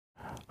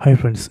Hi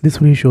friends, this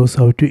video shows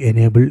how to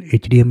enable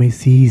HDMI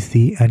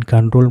CEC and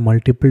control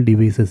multiple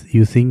devices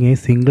using a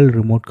single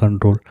remote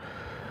control.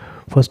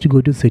 First go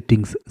to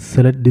settings,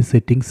 select the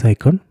settings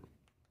icon,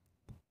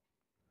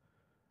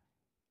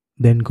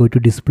 then go to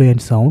display and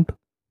sound,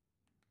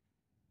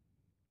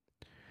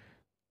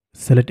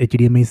 select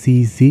HDMI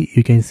CEC.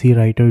 You can see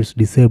right now it's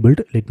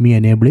disabled. Let me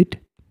enable it.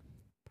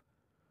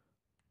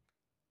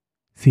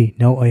 See,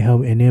 now I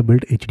have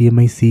enabled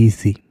HDMI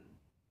CEC.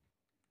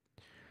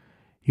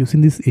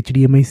 Using this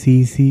HDMI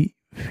CEC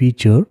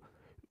feature,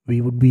 we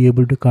would be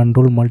able to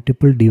control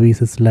multiple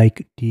devices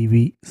like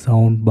TV,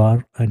 sound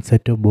bar and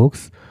set-top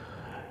box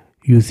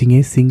using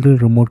a single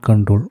remote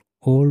control.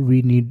 All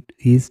we need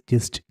is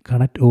just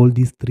connect all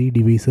these three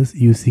devices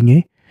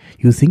using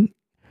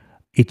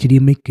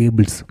HDMI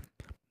cables,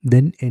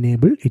 then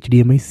enable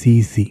HDMI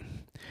CEC.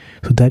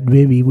 So that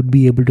way we would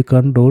be able to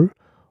control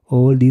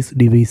all these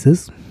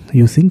devices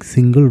using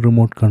single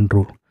remote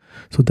control.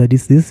 So that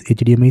is this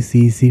HDMI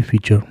CEC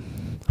feature.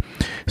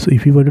 So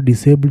if you want to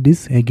disable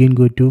this, again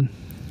go to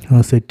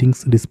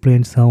settings, display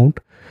and sound,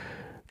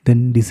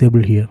 then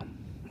disable here.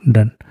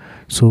 Done.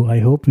 So I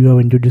hope you have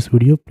enjoyed this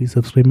video. Please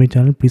subscribe my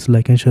channel. Please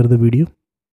like and share the video.